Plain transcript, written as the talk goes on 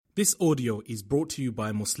This audio is brought to you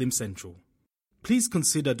by Muslim Central. Please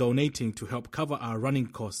consider donating to help cover our running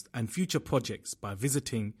costs and future projects by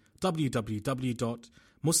visiting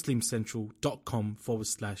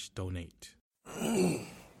www.muslimcentral.com/donate.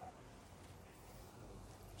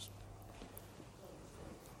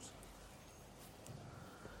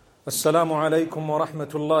 Assalamu alaikum wa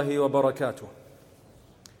rahmatullahi wa barakatuh.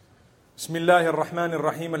 Bismillahir Rahmanir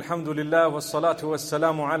Rahim. Alhamdulillah wa salatu wa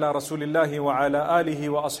salamu ala Rasulillahi wa ala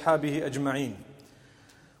alihi wa ashabihi ajma'een.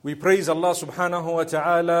 We praise Allah subhanahu wa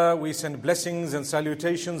ta'ala. We send blessings and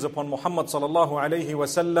salutations upon Muhammad sallallahu alayhi wa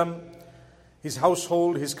sallam, his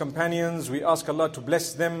household, his companions. We ask Allah to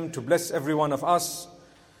bless them, to bless every one of us,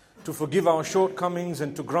 to forgive our shortcomings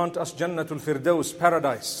and to grant us Jannatul Firdaus,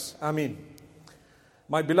 paradise. Ameen.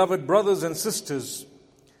 My beloved brothers and sisters,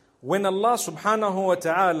 when Allah subhanahu wa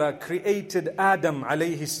ta'ala created Adam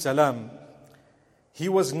alayhi salam, he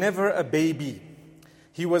was never a baby.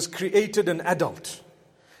 He was created an adult.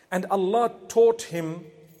 And Allah taught him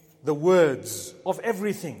the words of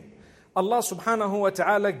everything. Allah subhanahu wa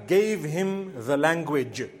ta'ala gave him the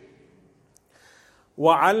language.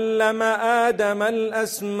 وَعَلَّمَ آدَمَ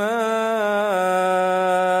الْأَسْمَاءَ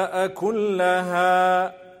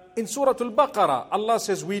كُلَّهَا. In Surah Al-Baqarah, Allah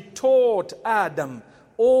says, we taught Adam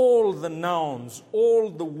all the nouns, all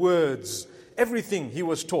the words, everything he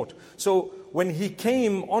was taught. So when he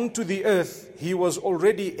came onto the earth, he was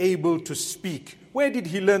already able to speak. Where did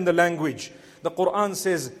he learn the language? The Quran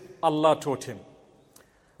says, Allah taught him.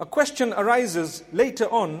 A question arises later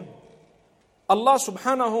on. Allah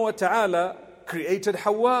subhanahu wa ta'ala created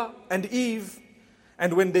Hawa and Eve.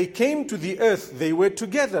 And when they came to the earth, they were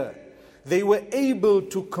together. They were able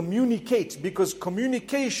to communicate, because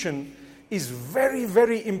communication is very,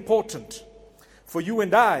 very important. For you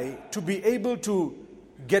and I to be able to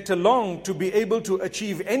get along, to be able to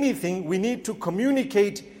achieve anything, we need to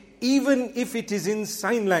communicate, even if it is in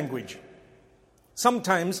sign language.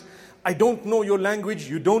 Sometimes I don't know your language,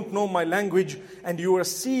 you don't know my language, and you are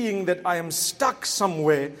seeing that I am stuck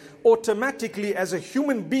somewhere. Automatically, as a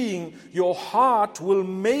human being, your heart will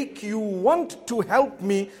make you want to help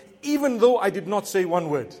me, even though I did not say one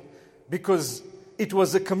word, because it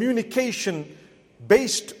was a communication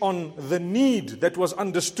based on the need that was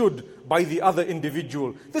understood by the other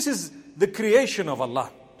individual. This is the creation of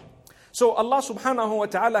Allah. So Allah subhanahu wa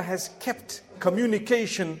ta'ala has kept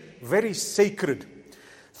communication very sacred.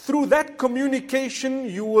 Through that communication,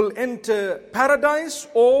 you will enter paradise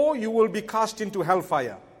or you will be cast into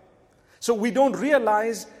hellfire. So we don't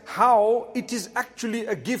realize how it is actually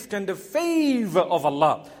a gift and a favor of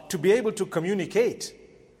Allah to be able to communicate.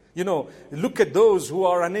 You know, look at those who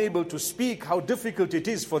are unable to speak, how difficult it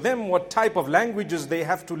is for them, what type of languages they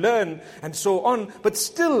have to learn, and so on. But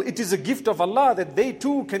still, it is a gift of Allah that they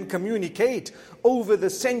too can communicate over the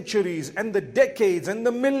centuries and the decades and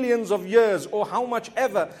the millions of years, or how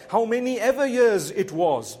many ever years it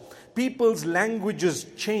was. People's languages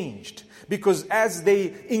changed, because as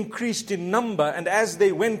they increased in number and as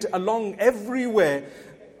they went along everywhere,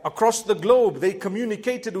 across the globe, they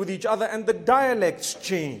communicated with each other and the dialects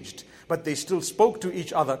changed. But they still spoke to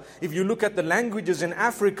each other. If you look at the languages in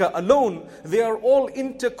Africa alone, they are all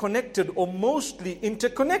interconnected or mostly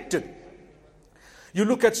interconnected. You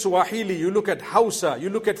look at Swahili, you look at Hausa, you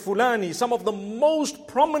look at Fulani, some of the most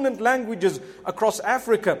prominent languages across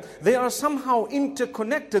Africa, they are somehow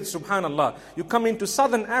interconnected, subhanallah. You come into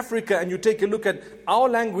southern Africa and you take a look at our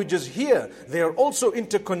languages here, they are also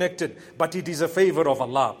interconnected, but it is a favor of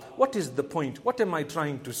Allah. What is the point? What am I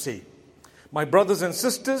trying to say? My brothers and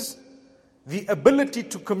sisters, the ability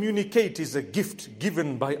to communicate is a gift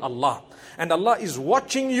given by Allah. And Allah is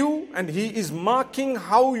watching you and He is marking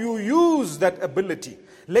how you use that ability.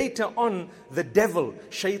 Later on, the devil,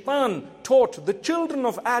 Shaitan, taught the children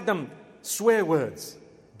of Adam swear words.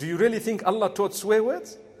 Do you really think Allah taught swear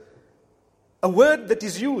words? A word that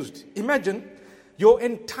is used. Imagine, your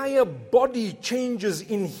entire body changes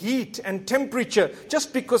in heat and temperature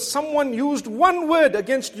just because someone used one word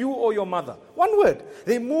against you or your mother. One word.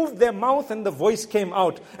 They moved their mouth and the voice came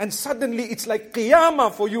out. And suddenly it's like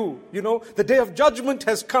qiyamah for you. You know, the day of judgment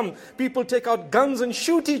has come. People take out guns and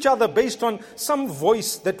shoot each other based on some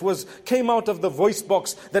voice that came out of the voice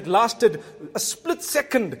box that lasted a split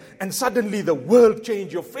second. And suddenly the world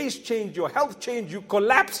changed, your face changed, your health changed, you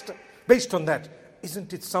collapsed based on that.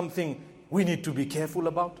 Isn't it something we need to be careful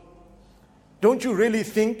about? Don't you really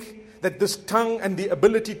think that this tongue and the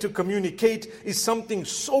ability to communicate is something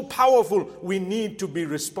so powerful? We need to be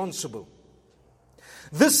responsible.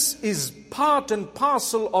 This is part and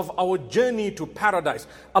parcel of our journey to paradise.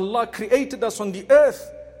 Allah created us on the earth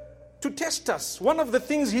to test us. One of the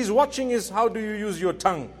things He's watching is, how do you use your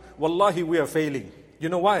tongue? wallahi we are failing. You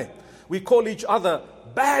know why? We call each other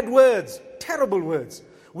bad words, terrible words.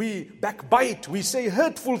 We backbite, we say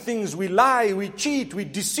hurtful things, we lie, we cheat, we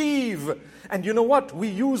deceive. And you know what? We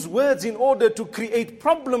use words in order to create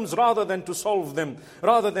problems rather than to solve them.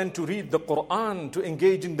 Rather than to read the Quran, to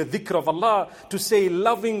engage in the dhikr of Allah, to say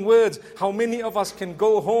loving words. How many of us can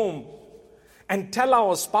go home and tell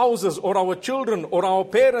our spouses or our children or our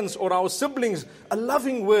parents or our siblings a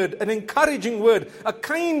loving word, an encouraging word, a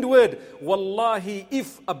kind word? Wallahi,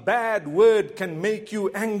 if a bad word can make you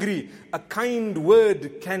angry, a kind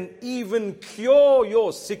word can even cure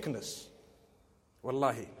your sickness.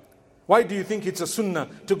 Wallahi. Why do you think it's a sunnah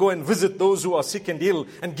to go and visit those who are sick and ill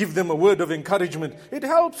and give them a word of encouragement? It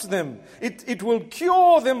helps them. It will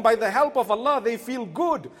cure them by the help of Allah. They feel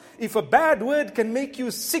good. If a bad word can make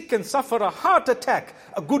you sick and suffer a heart attack,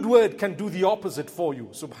 a good word can do the opposite for you.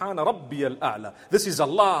 Subhana Rabbi al-A'la. This is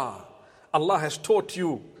Allah. Allah has taught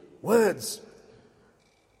you words.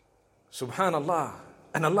 Subhanallah.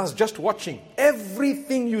 And Allah is just watching.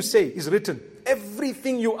 Everything you say is written.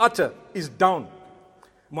 Everything you utter is down.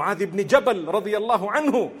 Mu'adh ibn Jabal radiyallahu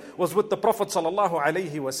anhu was with the Prophet sallallahu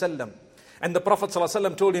alayhi wasallam. And the Prophet sallallahu alayhi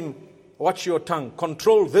wasallam told him, watch your tongue,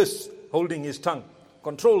 control this, holding his tongue,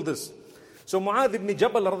 control this. So Mu'adh ibn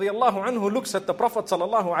Jabal radiyallahu anhu looks at the Prophet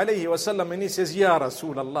sallallahu alayhi wasallam and he says, Ya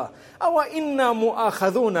Rasulullah, awa inna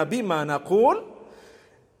mu'akhaduna bima naqul?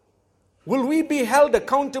 Will we be held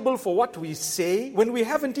accountable for what we say when we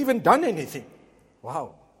haven't even done anything?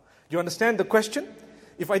 Wow. Do you understand the question?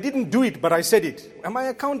 If I didn't do it, but I said it, am I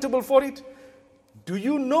accountable for it? Do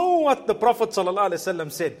you know what the Prophet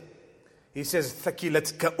ﷺ said? He says,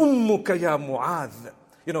 ثَكِلَتْكَ أُمُّكَ يَا مُعَاذ.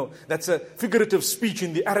 You know, that's a figurative speech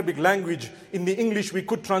in the Arabic language. In the English, we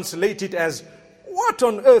could translate it as, what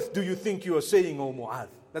on earth do you think you are saying, O Mu'adh?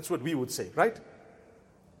 That's what we would say, right?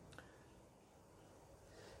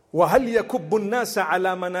 وَهَلْ يَكُبُّ النَّاسَ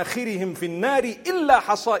عَلَى مَنَاخِرِهِمْ فِي النَّارِ إِلَّا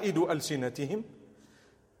حَصَائِدُ أَلْسِنَتِهِمْ.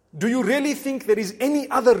 Do you really think there is any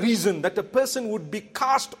other reason that a person would be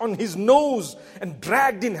cast on his nose and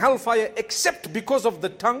dragged in hellfire except because of the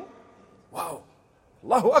tongue? Wow.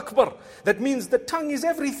 Allahu Akbar. That means the tongue is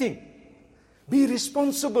everything. Be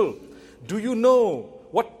responsible. Do you know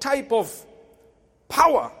what type of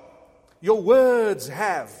power your words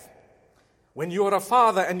have? When you are a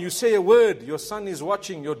father and you say a word, your son is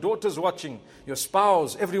watching, your daughter's watching, your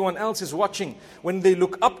spouse, everyone else is watching. When they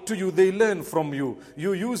look up to you, they learn from you.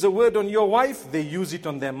 You use a word on your wife, they use it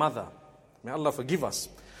on their mother. May Allah forgive us.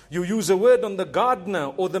 You use a word on the gardener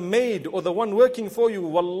or the maid or the one working for you,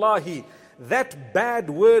 wallahi, that bad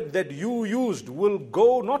word that you used will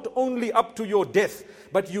go not only up to your death,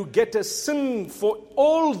 but you get a sin for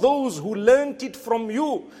all those who learnt it from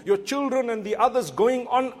you. Your children and the others going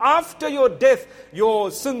on after your death, your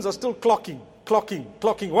sins are still clocking.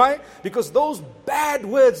 Why? Because those bad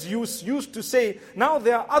words you used to say, now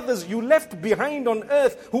there are others you left behind on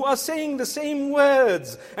earth who are saying the same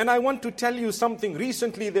words. And I want to tell you something.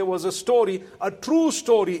 Recently there was a story, a true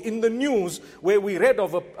story in the news where we read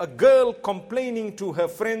of a girl complaining to her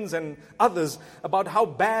friends and others about how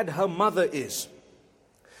bad her mother is.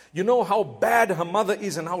 You know how bad her mother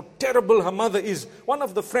is and how terrible her mother is. One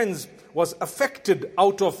of the friends was affected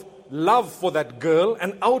out of love for that girl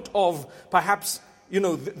and out of perhaps,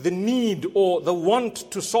 the need or the want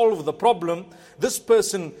to solve the problem. This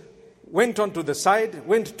person went onto the side,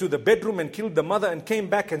 went to the bedroom and killed the mother and came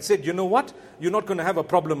back and said, you know what? You're not going to have a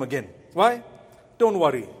problem again. Why? Don't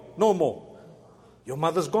worry. No more. Your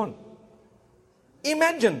mother's gone.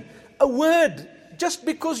 Imagine a word. Just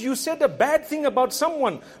because you said a bad thing about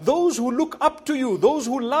someone, those who look up to you, those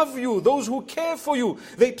who love you, those who care for you,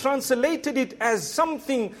 they translated it as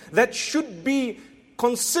something that should be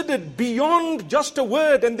considered beyond just a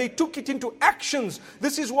word, and they took it into actions.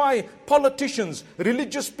 This is why politicians,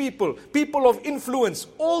 religious people, people of influence,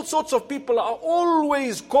 all sorts of people are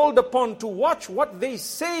always called upon to watch what they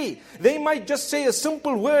say. They might just say a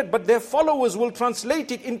simple word, but their followers will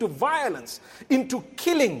translate it into violence, into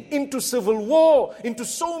killing, into civil war, into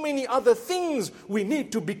so many other things. We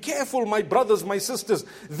need to be careful, my brothers, my sisters.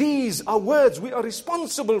 These are words. We are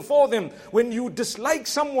responsible for them. When you dislike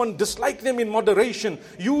someone, dislike them in moderation.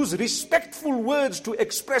 Use respectful words to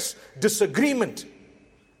express disagreement.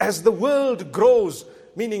 As the world grows,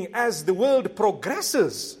 meaning as the world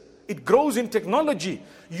progresses, it grows in technology.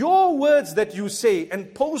 Your words that you say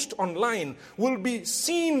and post online will be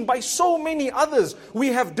seen by so many others. We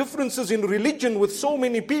have differences in religion with so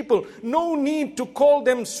many people. No need to call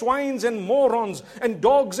them swines and morons and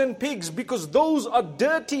dogs and pigs, because those are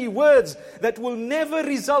dirty words that will never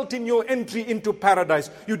result in your entry into paradise.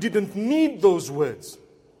 You didn't need those words.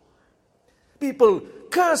 People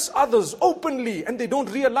curse others openly and they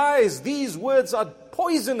don't realize these words are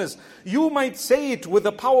poisonous. You might say it with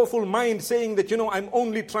a powerful mind saying that, I'm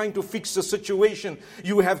only trying to fix a situation.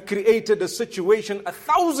 You have created a situation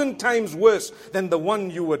 1,000 times worse than the one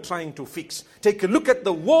you were trying to fix. Take a look at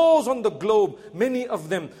the wars on the globe. Many of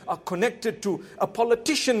them are connected to a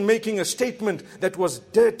politician making a statement that was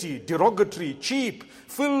dirty, derogatory, cheap,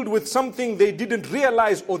 filled with something they didn't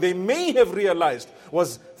realize, or they may have realized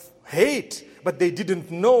was hate, but they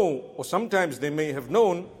didn't know, or sometimes they may have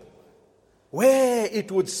known, where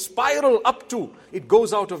it would spiral up to. It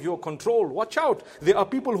goes out of your control. Watch out. There are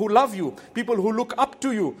people who love you, people who look up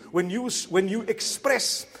to you. When you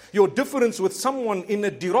express your difference with someone in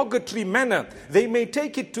a derogatory manner, they may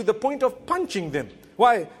take it to the point of punching them.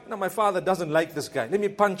 Why? No, my father doesn't like this guy. Let me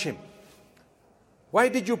punch him. Why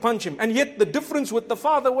did you punch him? And yet the difference with the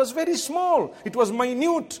father was very small. It was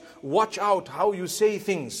minute. Watch out how you say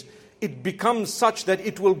things. It becomes such that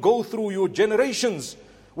it will go through your generations.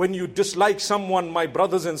 When you dislike someone, my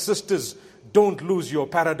brothers and sisters, don't lose your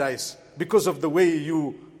paradise because of the way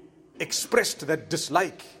you expressed that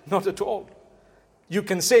dislike. Not at all. You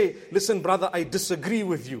can say, listen brother, I disagree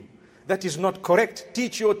with you. That is not correct.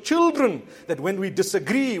 Teach your children that when we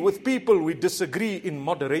disagree with people, we disagree in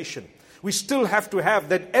moderation. We still have to have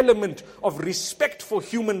that element of respect for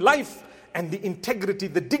human life and the integrity,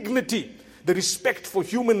 the dignity, the respect for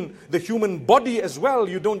the human body as well.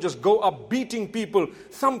 You don't just go up beating people,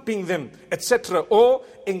 thumping them, etc., or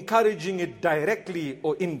encouraging it directly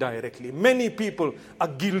or indirectly. Many people are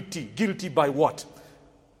guilty. Guilty by what?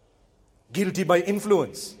 Guilty by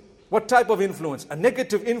influence. What type of influence? A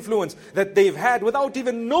negative influence that they've had without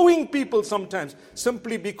even knowing people sometimes,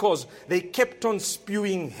 simply because they kept on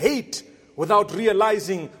spewing hate without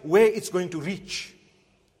realizing where it's going to reach.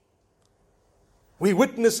 We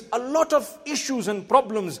witness a lot of issues and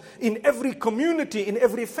problems in every community, in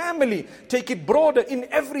every family. Take it broader, in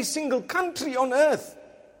every single country on earth.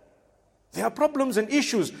 There are problems and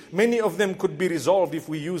issues. Many of them could be resolved if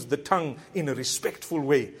we use the tongue in a respectful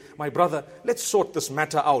way. My brother, let's sort this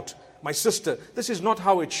matter out. My sister, this is not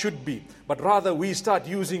how it should be. But rather we start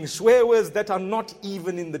using swear words that are not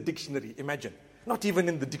even in the dictionary. Imagine, not even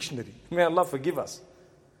in the dictionary. May Allah forgive us.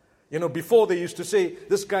 Before they used to say,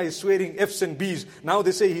 this guy is swearing F's and B's. Now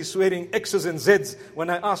they say he's swearing X's and Z's. When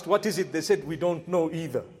I asked, what is it? They said, we don't know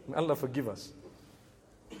either. May Allah forgive us.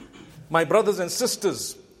 My brothers and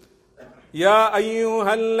sisters, يا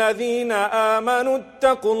أيها الذين آمنوا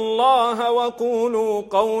اتقوا الله وقولوا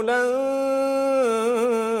قولا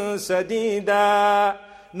سديدا.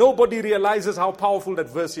 Nobody realizes how powerful that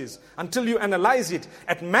verse is until you analyze it.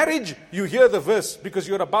 At marriage, you hear the verse because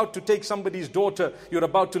you're about to take somebody's daughter. You're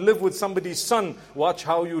about to live with somebody's son. Watch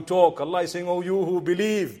how you talk. Allah is saying, oh, you who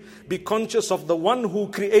believe, be conscious of the one who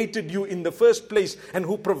created you in the first place and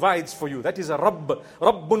who provides for you. That is a Rabb.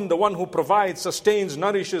 Rabbun, the one who provides, sustains,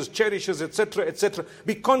 nourishes, cherishes, etc., etc.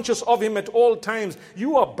 Be conscious of him at all times.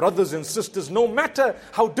 You are brothers and sisters. No matter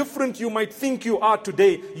how different you might think you are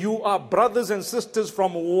today, you are brothers and sisters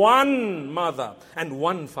from one mother and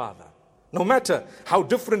one father. No matter how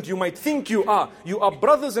different you might think you are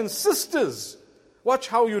brothers and sisters. Watch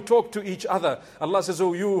how you talk to each other. Allah says,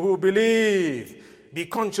 oh, you who believe, be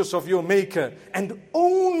conscious of your Maker and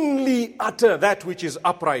only utter that which is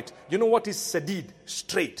upright. You know what is sadid?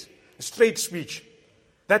 Straight speech.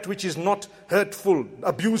 That which is not hurtful,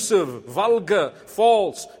 abusive, vulgar,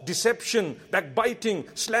 false, deception, backbiting,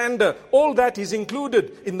 slander. All that is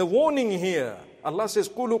included in the warning here. Allah says,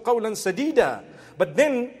 قُولُوا قَوْلًا سَدِيدًا. But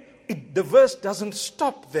then, the verse doesn't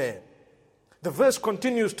stop there. The verse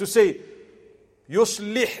continues to say,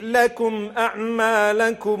 يُصْلِحْ لَكُمْ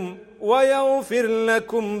أَعْمَالَكُمْ وَيَغْفِرْ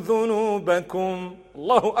لَكُمْ ذُنُوبَكُمْ.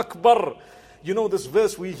 Allahu Akbar. You know this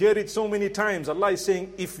verse, we hear it so many times. Allah is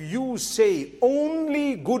saying, if you say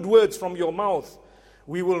only good words from your mouth,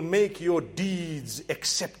 we will make your deeds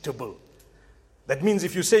acceptable. That means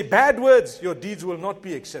if you say bad words, your deeds will not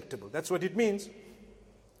be acceptable. That's what it means.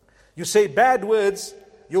 You say bad words,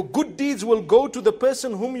 your good deeds will go to the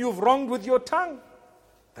person whom you've wronged with your tongue.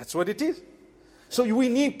 That's what it is. So we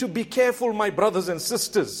need to be careful, my brothers and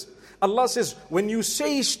sisters. Allah says, when you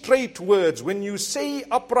say straight words, when you say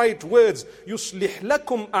upright words, يُصْلِحْ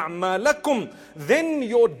لَكُمْ أَعْمَالَكُمْ, then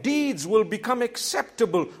your deeds will become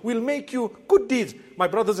acceptable, will make you good deeds. My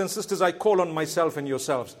brothers and sisters, I call on myself and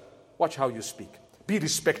yourselves. Watch how you speak. Be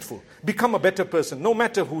respectful. Become a better person, no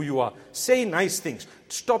matter who you are. Say nice things.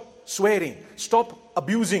 Stop swearing. Stop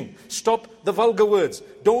abusing. Stop the vulgar words.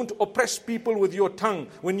 Don't oppress people with your tongue.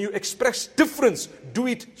 When you express difference, do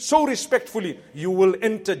it so respectfully. You will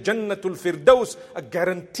enter Jannatul Firdaus, a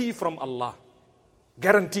guarantee from Allah.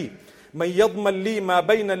 Guarantee. مَنْ يَضْمَنْ لِي مَا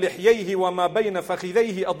بَيْنَ لِحْيَيْهِ وَمَا بَيْنَ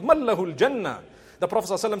فَخِذَيْهِ أَضْمَنْ لَهُ الْجَنَّةِ. The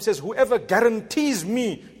Prophet ﷺ says, whoever guarantees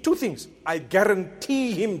me two things, I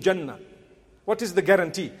guarantee him Jannah. What is the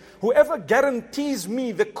guarantee? Whoever guarantees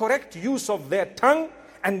me the correct use of their tongue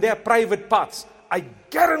and their private parts, I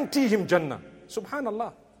guarantee him Jannah.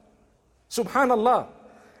 Subhanallah. Subhanallah.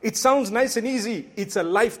 It sounds nice and easy. It's a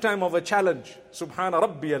lifetime of a challenge. Subhana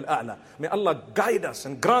Rabbi al-A'la. May Allah guide us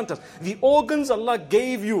and grant us. The organs Allah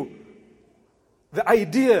gave you, the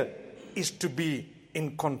idea is to be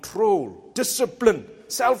in control, discipline,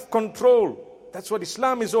 self-control. That's what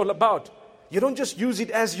Islam is all about. You don't just use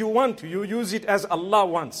it as you want to, you use it as Allah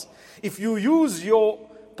wants. If you use your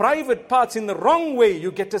private parts in the wrong way,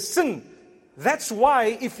 you get a sin. That's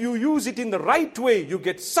why if you use it in the right way, you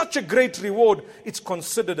get such a great reward. It's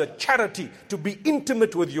considered a charity to be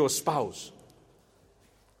intimate with your spouse.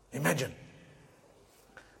 Imagine.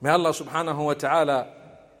 May Allah subhanahu wa ta'ala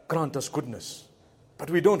grant us goodness. But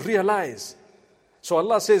we don't realize. So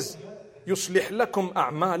Allah says, يُصْلِحْ لَكُمْ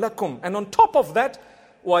أَعْمَالَكُمْ. And on top of that,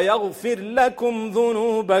 وَيَغْفِرْ لَكُمْ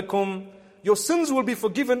ذُنُوبَكُمْ. Your sins will be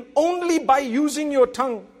forgiven only by using your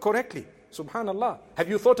tongue correctly. Subhanallah. Have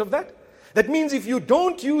you thought of that? That means if you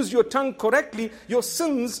don't use your tongue correctly, your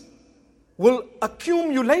sins will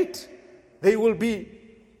accumulate. They will be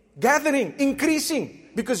gathering, increasing,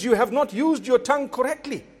 because you have not used your tongue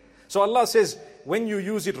correctly. So Allah says, when you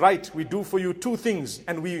use it right, we do for you two things,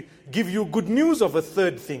 and we give you good news of a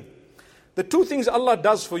third thing. The two things Allah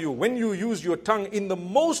does for you when you use your tongue in the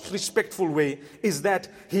most respectful way is that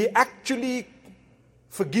He actually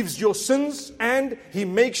forgives your sins and He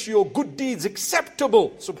makes your good deeds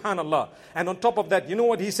acceptable. Subhanallah. And on top of that, you know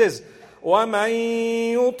what He says?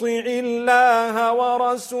 وَمَن يُطِعِ اللَّهَ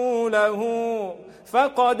وَرَسُولَهُ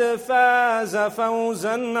فَقَدْ فَازَ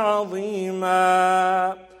فَوْزًا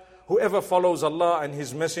عَظِيمًا. Whoever follows Allah and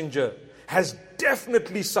His Messenger has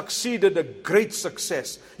definitely succeeded a great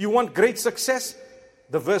success. You want great success?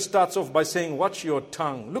 The verse starts off by saying, watch your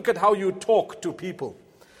tongue. Look at how you talk to people.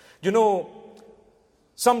 You know,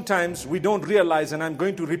 sometimes we don't realize, and I'm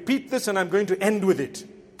going to repeat this and I'm going to end with it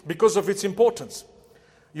because of its importance.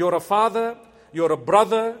 You're a father, you're a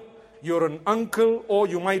brother, you're an uncle, or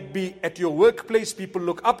you might be at your workplace, people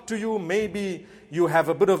look up to you, maybe you have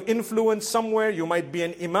a bit of influence somewhere, you might be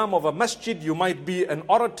an imam of a masjid, you might be an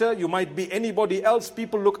orator, you might be anybody else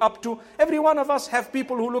people look up to. Every one of us have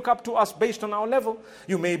people who look up to us based on our level.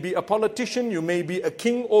 You may be a politician, you may be a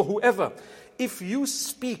king or whoever. If you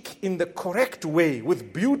speak in the correct way,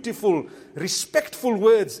 with beautiful, respectful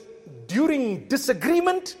words during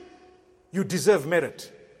disagreement, you deserve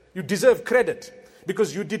merit. You deserve credit.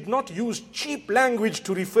 Because you did not use cheap language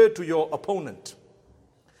to refer to your opponent.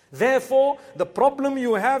 Therefore, the problem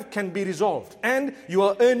you have can be resolved. And you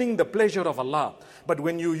are earning the pleasure of Allah. But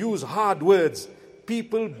when you use hard words,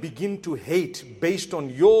 people begin to hate based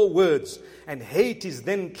on your words. And hate is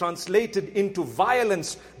then translated into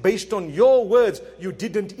violence based on your words. You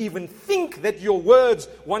didn't even think that your words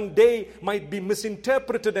one day might be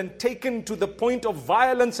misinterpreted and taken to the point of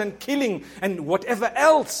violence and killing and whatever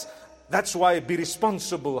else. That's why be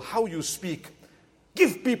responsible how you speak.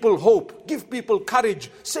 Give people hope. Give people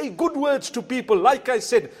courage. Say good words to people. Like I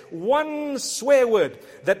said, one swear word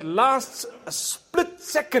that lasts a split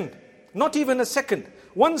second, not even a second.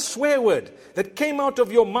 One swear word that came out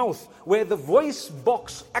of your mouth where the voice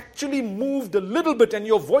box actually moved a little bit and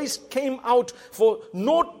your voice came out for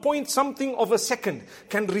 0 point something of a second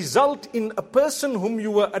can result in a person whom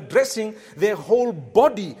you were addressing, their whole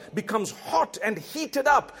body becomes hot and heated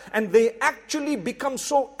up and they actually become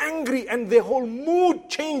so angry and their whole mood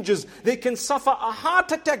changes. They can suffer a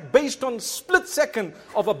heart attack based on split second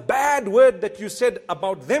of a bad word that you said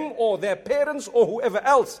about them or their parents or whoever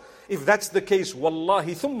else. If that's the case,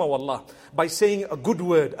 wallahi thumma wallah, by saying a good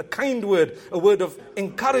word, a kind word, a word of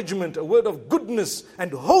encouragement, a word of goodness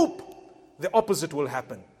and hope, the opposite will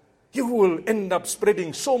happen. You will end up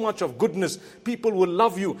spreading so much of goodness. People will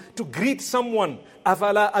love you. To greet someone,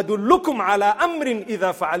 أَفَلَا أَدُلُّكُمْ عَلَىٰ أَمْرٍ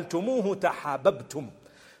إِذَا فَعَلْتُمُوهُ تَحَابَبْتُمْ.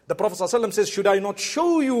 The Prophet ﷺ says, should I not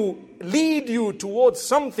show you, lead you towards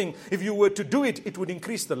something? If you were to do it, it would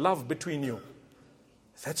increase the love between you.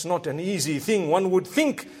 That's not an easy thing, one would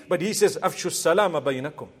think. But he says, أَفْشُوا السَّلَامَ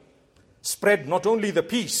بَيْنَكُمْ. Spread not only the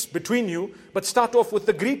peace between you, but start off with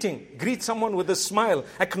the greeting. Greet someone with a smile.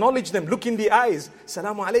 Acknowledge them. Look in the eyes.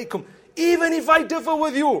 Salamu alaikum. Even if I differ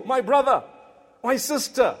with you, my brother, my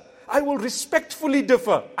sister, I will respectfully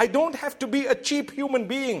differ. I don't have to be a cheap human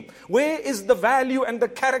being. Where is the value and the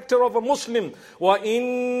character of a Muslim?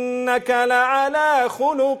 وَإِنَّكَ لَعَلَىٰ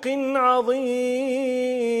خُلُقٍ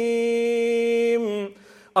عَظِيمٍ.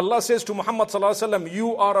 Allah says to Muhammad sallallahu alaihi wasallam,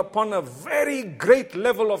 you are upon a very great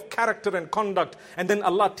level of character and conduct. And then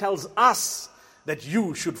Allah tells us that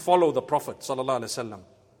you should follow the Prophet sallallahu alaihi wasallam.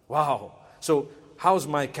 Wow. So how's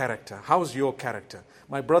my character? How's your character?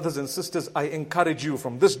 My brothers and sisters, I encourage you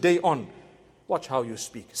from this day on, watch how you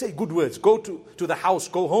speak. Say good words. Go to the house,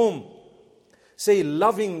 go home. Say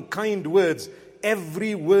loving, kind words.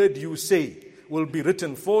 Every word you say will be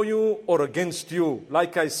written for you or against you.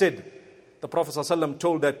 Like I said, the Prophet ﷺ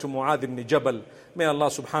told that to Mu'adh ibn Jabal. May Allah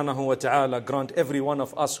subhanahu wa ta'ala grant every one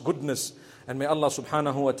of us goodness. And may Allah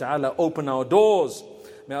subhanahu wa ta'ala open our doors.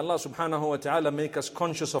 May Allah subhanahu wa ta'ala make us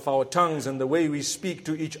conscious of our tongues and the way we speak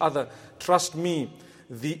to each other. Trust me,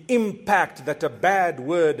 the impact that a bad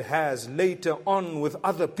word has later on with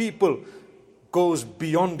other people goes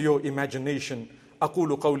beyond your imagination.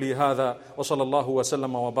 أقول قولي هذا وصلى الله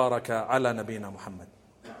وسلم وبارك على نبينا محمد.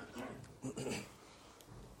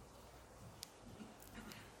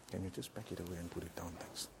 Can you just pack it away and put it down?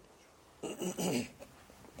 Thanks.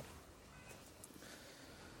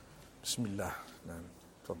 Bismillah.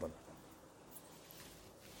 تفضل.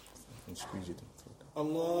 Squeeze it in.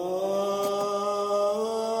 Allah.